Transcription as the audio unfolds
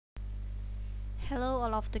Hello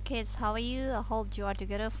all of the kids, how are you? I hope you are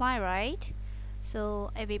together fine, right?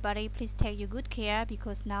 So everybody please take your good care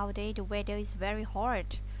because nowadays the weather is very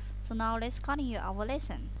hot. So now let's continue our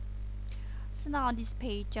lesson. So now on this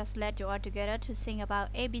page, just let you all together to sing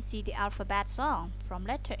about ABC the alphabet song from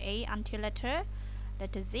letter A until letter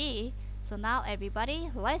Z. So now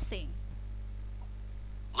everybody let's sing.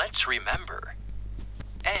 Let's remember.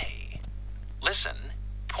 A. Listen,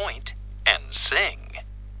 point, and sing.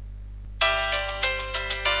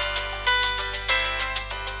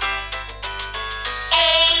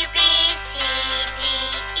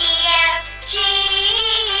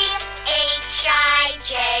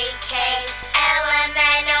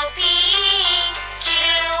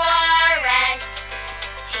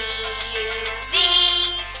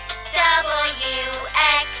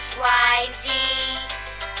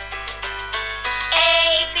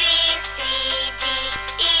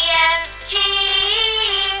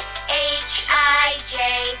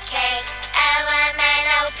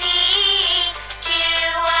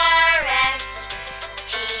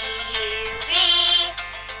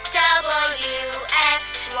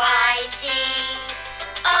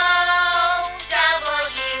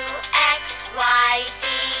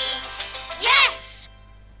 Yes!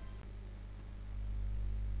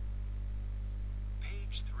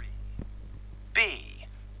 Page 3. B.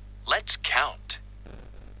 Let's count.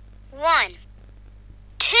 1,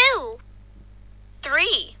 2,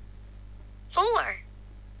 3, 4,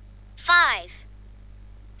 5,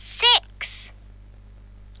 6,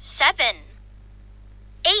 7,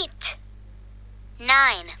 8,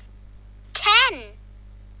 9, 10.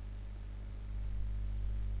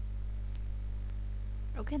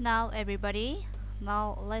 Okay, now everybody,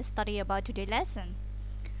 now let's study about today's lesson.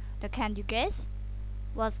 Can you guess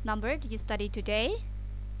what number did you study today?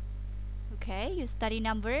 Okay, you study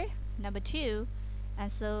number 2,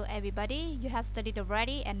 and so everybody, you have studied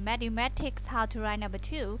already and mathematics how to write number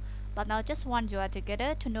 2, but now just want you all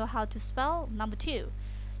together to know how to spell number 2.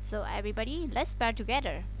 So everybody, let's spell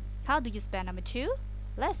together. How do you spell number 2?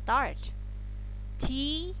 Let's start.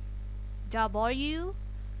 T W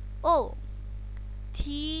O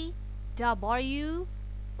T W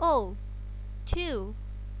O 2.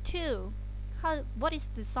 What is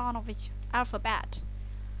the sound of each alphabet?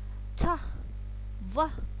 T V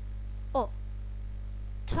O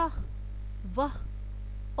T V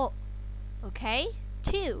O. Okay,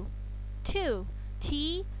 2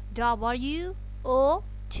 T W O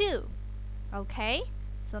 2. Okay,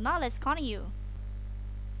 so now let's continue.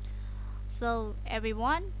 So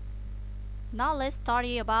everyone, now let's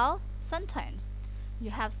study about sentence. You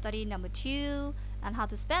have studied number 2 and how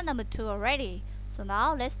to spell number 2 already. So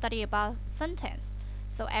now let's study about sentence.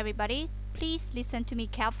 So everybody, please listen to me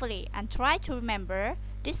carefully and try to remember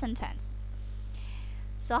this sentence.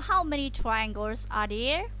 So how many triangles are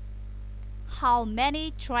there? How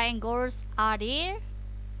many triangles are there?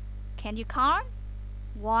 Can you count?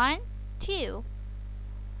 1, 2.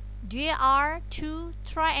 There are 2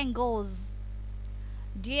 triangles.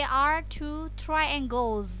 There are 2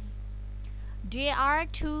 triangles. There are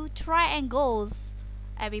 2 triangles.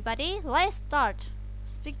 Everybody, let's start.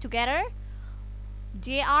 Speak together.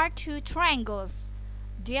 There are 2 triangles.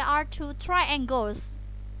 There are 2 triangles.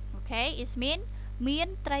 Okay, it means មាន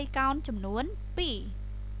ត្រីកោណចំនួន 2.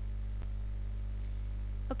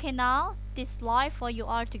 Okay, now this slide for you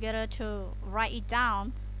all together to write it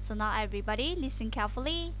down. So now everybody listen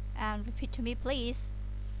carefully and repeat to me please.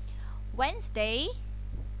 Wednesday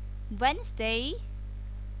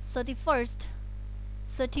 31st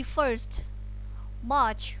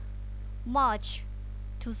March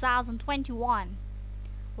 2021.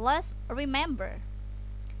 Let's remember.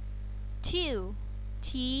 2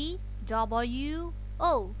 T W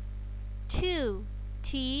O 2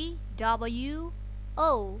 T W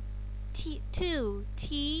O 2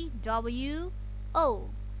 T W O.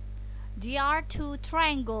 There are 2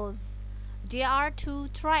 triangles. There are 2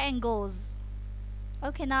 triangles.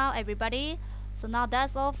 Okay, now everybody, so now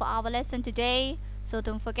that's all for our lesson today. So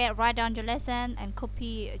don't forget, write down your lesson and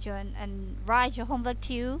copy and write your homework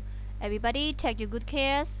too. Everybody, take your good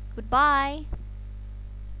care. Goodbye.